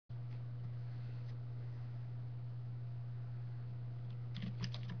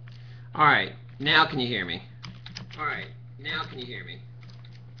All right, now can you hear me? All right, now can you hear me?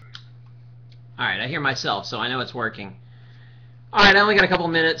 All right, I hear myself, so I know it's working. All right, I only got a couple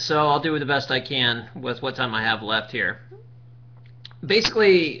minutes, so I'll do the best I can with what time I have left here.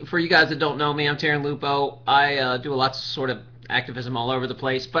 Basically, for you guys that don't know me, I'm Tarrin Lupo. I do lots of sort of activism all over the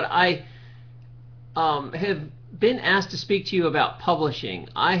place, but I have been asked to speak to you about publishing.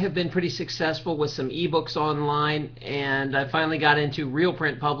 I have been pretty successful with some ebooks online, and I finally got into real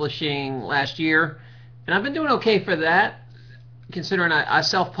print publishing last year, and I've been doing okay for that, considering I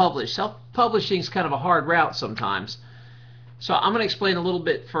self-publish. Self-publishing is kind of a hard route sometimes. So I'm going to explain a little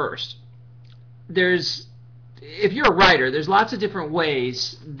bit first. If you're a writer, there's lots of different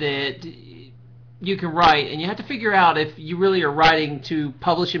ways that you can write, and you have to figure out if you really are writing to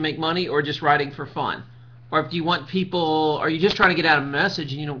publish and make money or just writing for fun. Or if you want people, are you just trying to get out a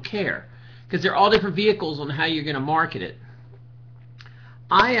message and you don't care? Because there are all different vehicles on how you're going to market it.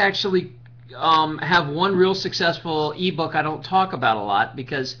 I actually have one real successful ebook I don't talk about a lot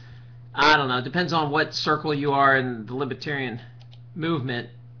because, I don't know, it depends on what circle you are in the libertarian movement.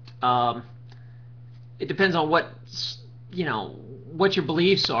 It depends on what your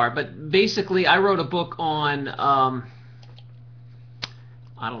beliefs are. But basically, I wrote a book on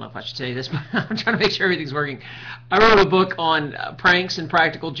I don't know if I should say this, but I'm trying to make sure everything's working. I wrote a book on pranks and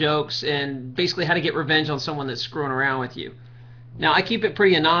practical jokes and basically how to get revenge on someone that's screwing around with you. Now, I keep it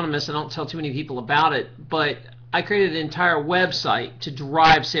pretty anonymous. I don't tell too many people about it, but I created an entire website to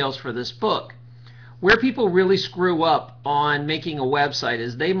drive sales for this book. Where people really screw up on making a website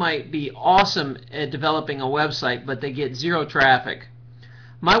is they might be awesome at developing a website, but they get zero traffic.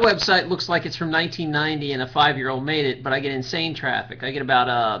 My website looks like it's from 1990 and a 5-year-old made it, but I get insane traffic. I get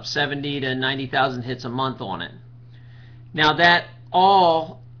about 70 to 90,000 hits a month on it. Now that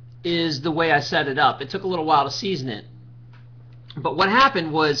all is the way I set it up. It took a little while to season it. But what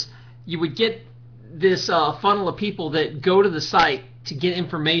happened was you would get this funnel of people that go to the site to get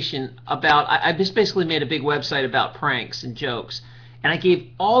information about. I just basically made a big website about pranks and jokes, and I gave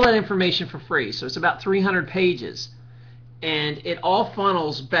all that information for free. So it's about 300 pages, and it all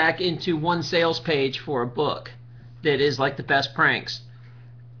funnels back into one sales page for a book that is like the best pranks.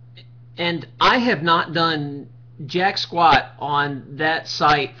 And I have not done jack squat on that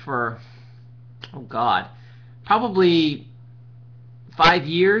site for, oh God, probably 5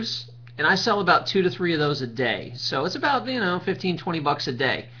 years, and I sell about 2 to 3 of those a day. So it's about, $15-20 a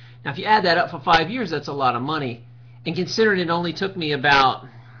day. Now if you add that up for 5 years, that's a lot of money. And considering it only took me about, I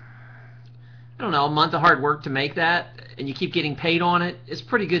don't know, a month of hard work to make that, and you keep getting paid on it, it's a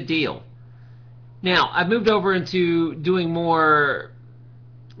pretty good deal. Now I've moved over into doing more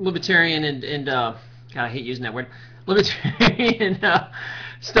libertarian and God, I hate using that word, libertarian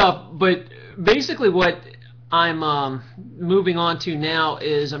stuff. But basically what I'm moving on to now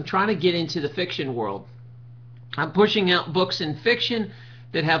is I'm trying to get into the fiction world. I'm pushing out books in fiction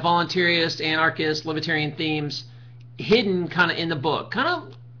that have voluntarist, anarchist, libertarian themes hidden kind of in the book.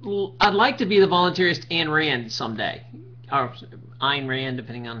 I'd like to be the voluntarist Ayn Rand someday, or Ayn Rand,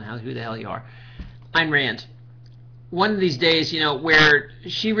 depending on who the hell you are. Ayn Rand. One of these days, where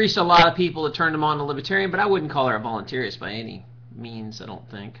she reached a lot of people that turned them on to libertarian, but I wouldn't call her a voluntarist by any means, I don't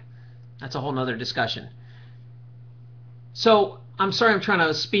think. That's a whole nother discussion. So I'm sorry I'm trying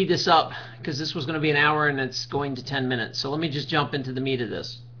to speed this up because this was going to be an hour and it's going to 10 minutes. So let me just jump into the meat of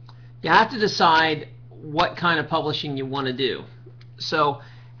this. You have to decide what kind of publishing you want to do. So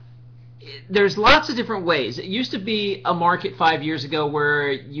there's lots of different ways. It used to be a market 5 years ago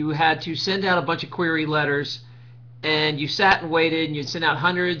where you had to send out a bunch of query letters and you sat and waited and you'd send out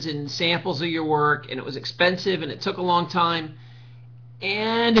hundreds and samples of your work, and it was expensive and it took a long time.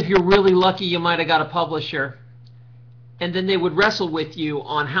 And if you're really lucky, you might have got a publisher. And then they would wrestle with you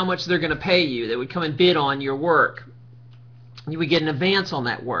on how much they're going to pay you. They would come and bid on your work. You would get an advance on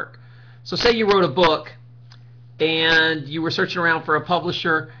that work. So say you wrote a book and you were searching around for a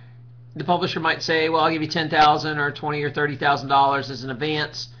publisher. The publisher might say, well, I'll give you $10,000 or $20,000 or $30,000 as an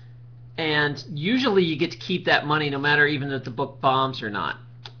advance. And usually you get to keep that money no matter even if the book bombs or not.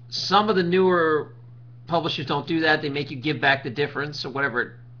 Some of the newer publishers don't do that. They make you give back the difference or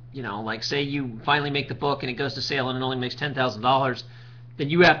whatever. Like say you finally make the book and it goes to sale and it only makes $10,000, then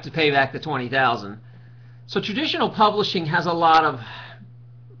you have to pay back the $20,000. So traditional publishing has a lot of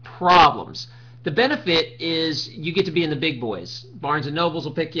problems. The benefit is you get to be in the big boys. Barnes and Nobles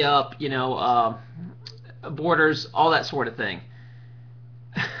will pick you up, Borders, all that sort of thing.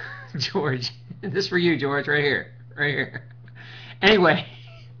 George, this is for you, George, right here, right here. Anyway,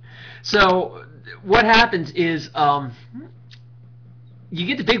 so what happens is you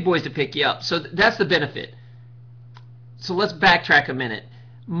get the big boys to pick you up. So that's the benefit. So let's backtrack a minute.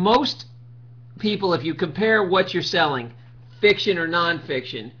 Most people, if you compare what you're selling, fiction or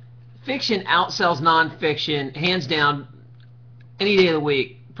nonfiction, fiction outsells nonfiction hands down any day of the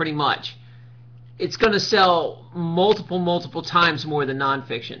week, pretty much. It's going to sell multiple times more than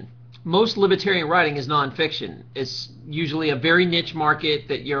nonfiction. Most libertarian writing is nonfiction. It's usually a very niche market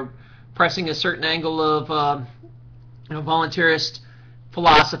that you're pressing a certain angle of voluntarist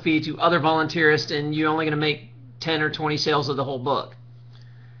philosophy to other voluntarists, and you're only going to make 10 or 20 sales of the whole book.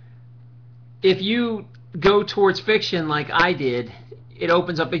 If you go towards fiction like I did, it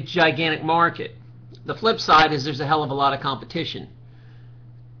opens up a gigantic market. The flip side is there's a hell of a lot of competition.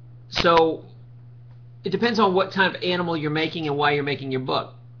 So it depends on what kind of animal you're making and why you're making your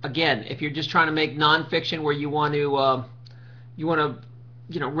book. Again, if you're just trying to make nonfiction where you want to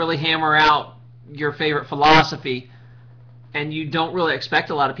really hammer out your favorite philosophy, and you don't really expect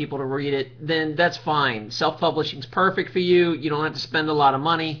a lot of people to read it, then that's fine. Self-publishing's perfect for you. You don't have to spend a lot of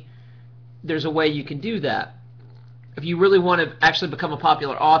money. There's a way you can do that. If you really want to actually become a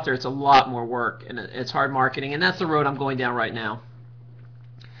popular author, it's a lot more work, and it's hard marketing, and that's the road I'm going down right now.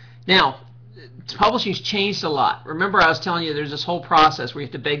 Now, publishing's changed a lot. Remember, I was telling you there's this whole process where you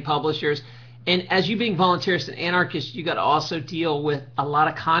have to beg publishers, and as you being voluntarist and anarchist, you got to also deal with a lot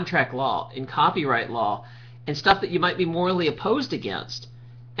of contract law and copyright law and stuff that you might be morally opposed against.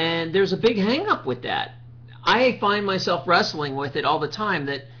 And there's a big hang-up with that. I find myself wrestling with it all the time,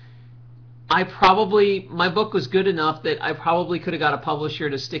 that my book was good enough that I probably could have got a publisher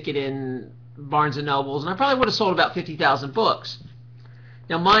to stick it in Barnes & Nobles, and I probably would have sold about 50,000 books.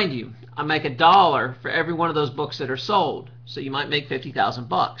 Now, mind you, I make $1 for every one of those books that are sold, so you might make 50,000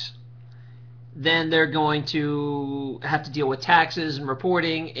 bucks. Then they're going to have to deal with taxes and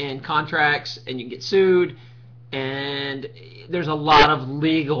reporting and contracts, and you can get sued, and there's a lot of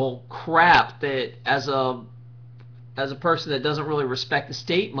legal crap that as a person that doesn't really respect the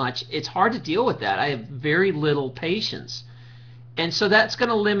state much, it's hard to deal with that. I have very little patience. And so that's going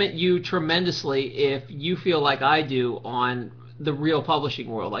to limit you tremendously if you feel like I do on the real publishing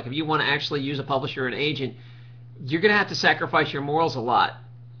world. Like if you want to actually use a publisher or an agent, you're going to have to sacrifice your morals a lot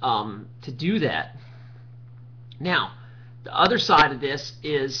to do that. Now, the other side of this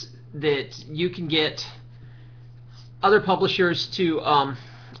is that you can get other publishers to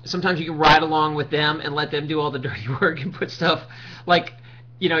sometimes you can ride along with them and let them do all the dirty work and put stuff like,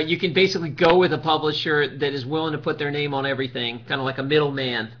 you can basically go with a publisher that is willing to put their name on everything, kind of like a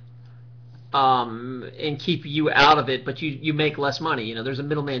middleman, and keep you out of it, but you make less money. There's a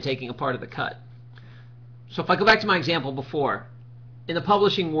middleman taking a part of the cut. So if I go back to my example before, in the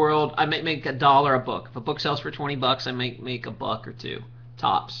publishing world, I might make $1 a book. If a book sells for 20 bucks, I might make $1 or $2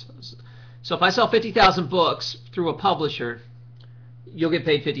 tops. So if I sell 50,000 books through a publisher, you'll get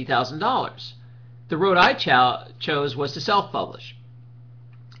paid $50,000. The road I chose was to self-publish.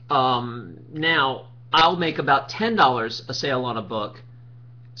 Now, I'll make about $10 a sale on a book,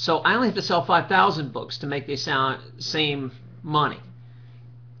 so I only have to sell 5,000 books to make the same money.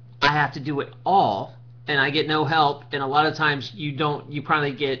 I have to do it all, and I get no help, and a lot of times you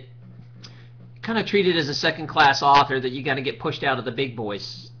probably get kind of treated as a second-class author, that you got to get pushed out of the big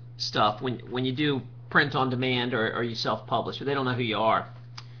boys stuff when you do print on demand or you self-publish, or they don't know who you are.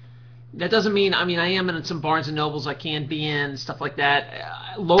 That doesn't mean, I am in some Barnes & Nobles I can be in, stuff like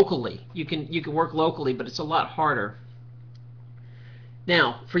that, locally. You can work locally, but it's a lot harder.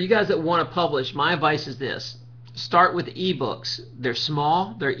 Now, for you guys that want to publish, my advice is this. Start with ebooks. They're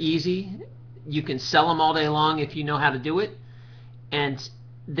small, they're easy, you can sell them all day long if you know how to do it, and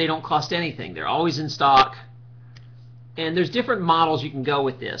they don't cost anything. They're always in stock. And there's different models you can go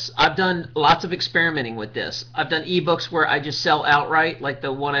with this. I've done lots of experimenting with this. I've done ebooks where I just sell outright, like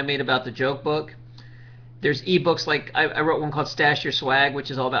the one I made about the joke book. There's ebooks like I wrote one called Stash Your Swag,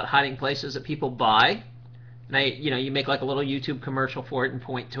 which is all about hiding places that people buy. And you make like a little YouTube commercial for it and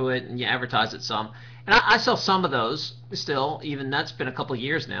point to it and you advertise it some. And I sell some of those still, even that's been a couple of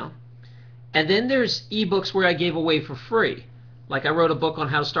years now. And then there's ebooks where I gave away for free. Like I wrote a book on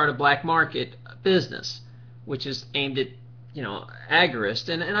how to start a black market business, which is aimed at, agorists.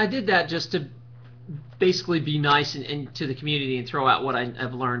 And I did that just to basically be nice and to the community and throw out what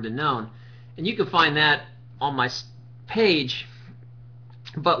I've learned and known. And you can find that on my page.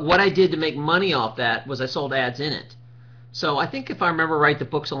 But what I did to make money off that was I sold ads in it. So I think if I remember right, the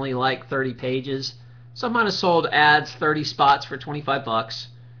book's only like 30 pages. So I might have sold ads, 30 spots for 25 bucks.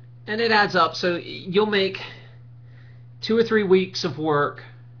 And it adds up. So you'll make 2 or 3 weeks of work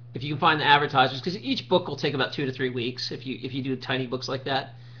if you can find the advertisers, because each book will take about 2 to 3 weeks if you do tiny books like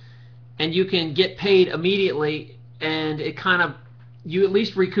that. And you can get paid immediately, and it you at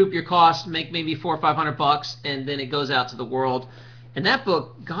least recoup your costs, make maybe $400 or $500, and then it goes out to the world. And that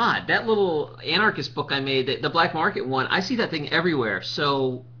book, God, that little anarchist book I made, the black market one, I see that thing everywhere.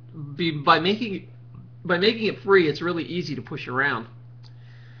 So by making it free, it's really easy to push around.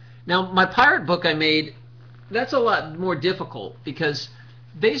 Now, my pirate book I made, that's a lot more difficult because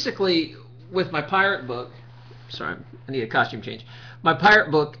basically with my pirate book, sorry, I need a costume change. My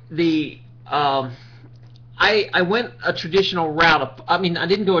pirate book, I went a traditional route. I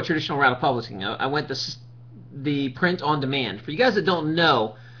didn't go a traditional route of publishing. I went the print on demand. For you guys that don't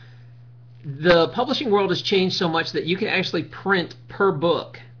know, the publishing world has changed so much that you can actually print per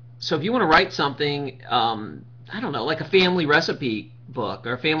book. So if you want to write something, I don't know, like a family recipe book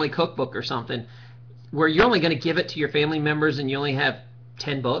or a family cookbook or something, where you're only going to give it to your family members and you only have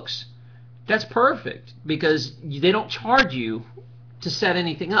 10 books, that's perfect because they don't charge you to set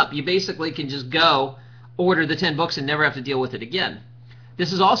anything up. You basically can just go order the 10 books and never have to deal with it again.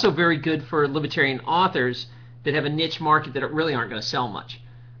 This is also very good for libertarian authors that have a niche market that really aren't going to sell much.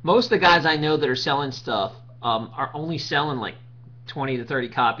 Most of the guys I know that are selling stuff are only selling like 20 to 30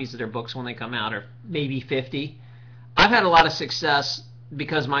 copies of their books when they come out, or maybe 50. I've had a lot of success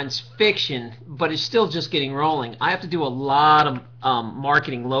because mine's fiction, but it's still just getting rolling. I have to do a lot of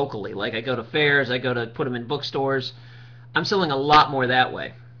marketing locally. Like I go to fairs, I go to put them in bookstores. I'm selling a lot more that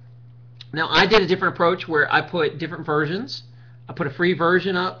way. Now I did a different approach where I put different versions. I put a free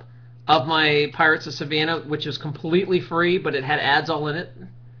version up of my Pirates of Savannah, which was completely free, but it had ads all in it,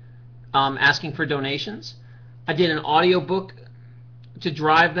 asking for donations. I did an audiobook to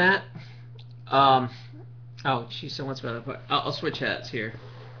drive that. Oh, geez, so what's about it? I'll switch hats here.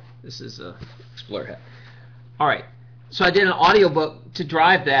 This is a Explorer hat. All right. So I did an audiobook to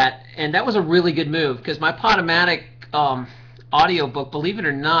drive that, and that was a really good move because my Podomatic audiobook, believe it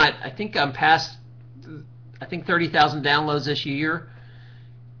or not, I think I'm past 30,000 downloads this year.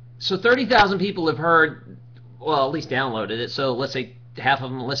 So 30,000 people have heard, well, at least downloaded it. So let's say half of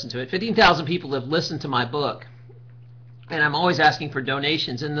them listened to it. 15,000 people have listened to my book, and I'm always asking for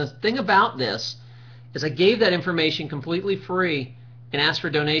donations. And the thing about this is I gave that information completely free and asked for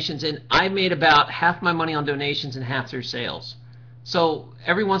donations, and I made about half my money on donations and half through sales. So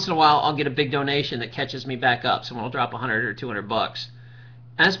every once in a while I'll get a big donation that catches me back up. Someone will drop 100 or 200 bucks.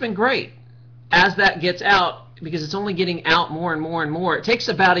 And it's been great. As that gets out, because it's only getting out more and more and more, it takes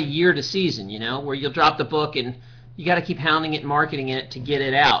about a year to season, you know, where you'll drop the book and you got to keep hounding it and marketing it to get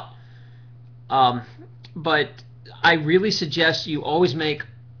it out. But I really suggest you always make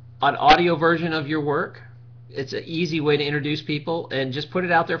an audio version of your work. It's an easy way to introduce people, and just put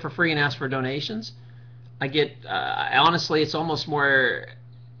it out there for free and ask for donations. I get, honestly, it's almost more,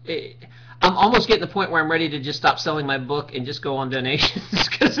 I'm almost getting to the point where I'm ready to just stop selling my book and just go on donations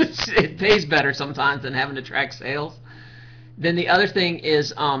because it pays better sometimes than having to track sales. Then the other thing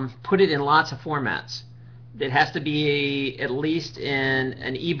is put it in lots of formats. It has to be at least in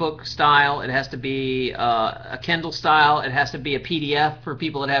an ebook style. It has to be a Kindle style. It has to be a PDF for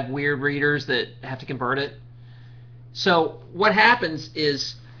people that have weird readers that have to convert it. So what happens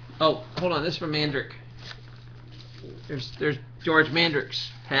is, oh, hold on, this is from Mandrick. There's George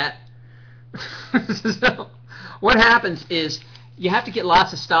Mandrick's hat. So what happens is you have to get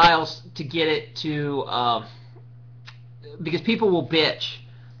lots of styles to get it to, because people will bitch.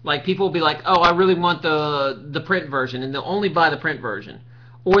 Like people will be like, oh, I really want the print version, and they'll only buy the print version,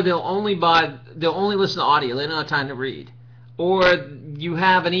 or they'll only listen to audio. They don't have time to read, or you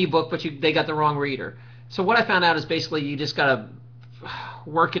have an ebook, but they got the wrong reader. So what I found out is basically you just gotta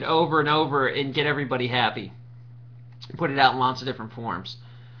work it over and over and get everybody happy. Put it out in lots of different forms.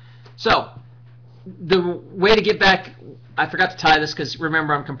 So the way to get back, I forgot to tie this because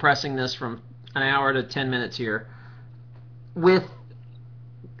remember I'm compressing this from an hour to 10 minutes here. With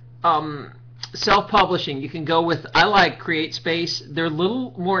self-publishing, you can go with, I like CreateSpace. They're a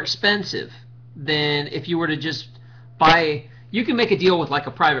little more expensive than if you were to just buy. You can make a deal with like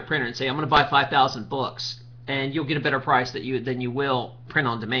a private printer and say, I'm going to buy 5,000 books, and you'll get a better price than you will print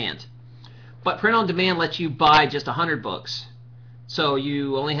on demand. But print on demand lets you buy just 100 books. So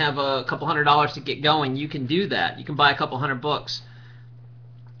you only have a couple $100 to get going. You can do that. You can buy a couple 100 books.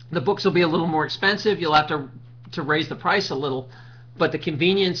 The books will be a little more expensive. You'll have to raise the price a little. But the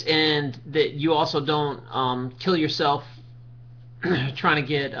convenience, and that you also don't kill yourself trying to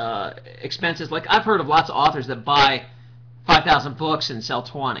get expenses. Like I've heard of lots of authors that buy 5,000 books and sell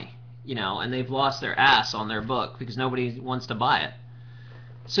 20, you know, and they've lost their ass on their book because nobody wants to buy it.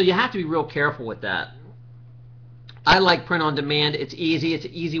 So you have to be real careful with that. I like print on demand. It's easy. It's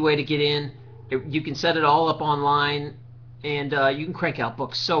an easy way to get in. You can set it all up online, and you can crank out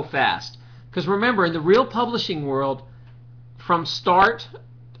books so fast. Because remember, in the real publishing world, from start,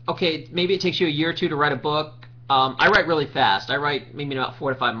 okay, maybe it takes you a year or two to write a book. I write really fast. I write maybe about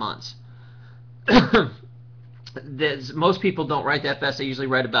 4 to 5 months. Most people don't write that fast. They usually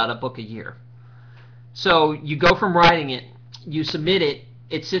write about a book a year. So you go from writing it, you submit it,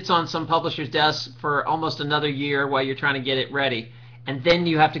 it sits on some publisher's desk for almost another year while you're trying to get it ready. And then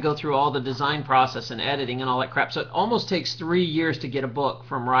you have to go through all the design process and editing and all that crap. So it almost takes 3 years to get a book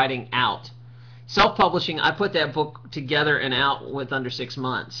from writing out. Self-publishing, I put that book together and out with under 6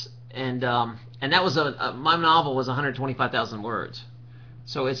 months. And that was my novel was 125,000 words.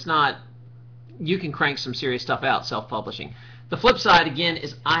 So it's not, you can crank some serious stuff out self-publishing. The flip side, again,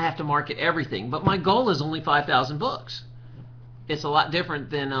 is I have to market everything. But my goal is only 5,000 books. It's a lot different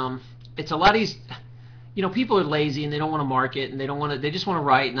than, it's a lot easier. You know, people are lazy and they don't want to market and they just want to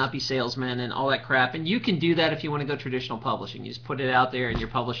write and not be salesmen and all that crap. And you can do that if you want to go traditional publishing. You just put it out there and your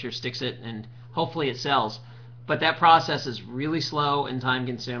publisher sticks it and hopefully it sells. But that process is really slow and time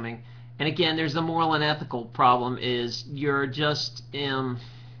consuming. And again, there's the moral and ethical problem is you're just, you're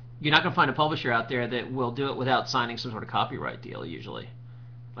not going to find a publisher out there that will do it without signing some sort of copyright deal usually.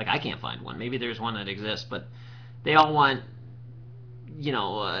 Like I can't find one. Maybe there's one that exists, but they all want, you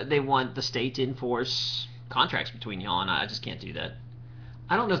know, they want the state to enforce contracts between y'all, and I just can't do that.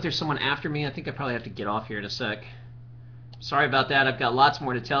 I don't know if there's someone after me. I think I probably have to get off here in a sec. Sorry about that. I've got lots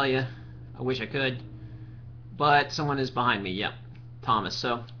more to tell you. I wish I could. But someone is behind me. Yep, Thomas.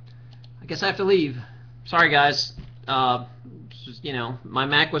 So I guess I have to leave. Sorry, guys. You know, my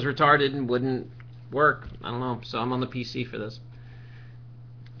Mac was retarded and wouldn't work. I don't know. So I'm on the PC for this.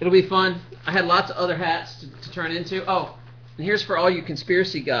 It'll be fun. I had lots of other hats to turn into. Oh, and here's for all you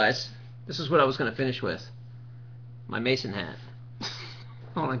conspiracy guys. This is what I was going to finish with. My Mason hat.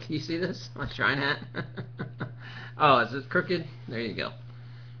 Hold on, can you see this? My shrine hat. Oh, is it crooked? There you go.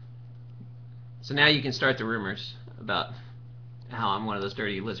 So now you can start the rumors about how I'm one of those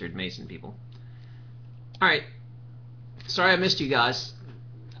dirty lizard Mason people. Alright. Sorry I missed you guys.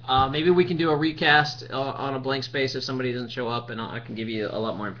 Maybe we can do a recast on a blank space if somebody doesn't show up, and I can give you a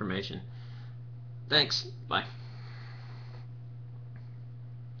lot more information. Thanks. Bye.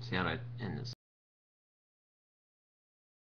 See how do I end this?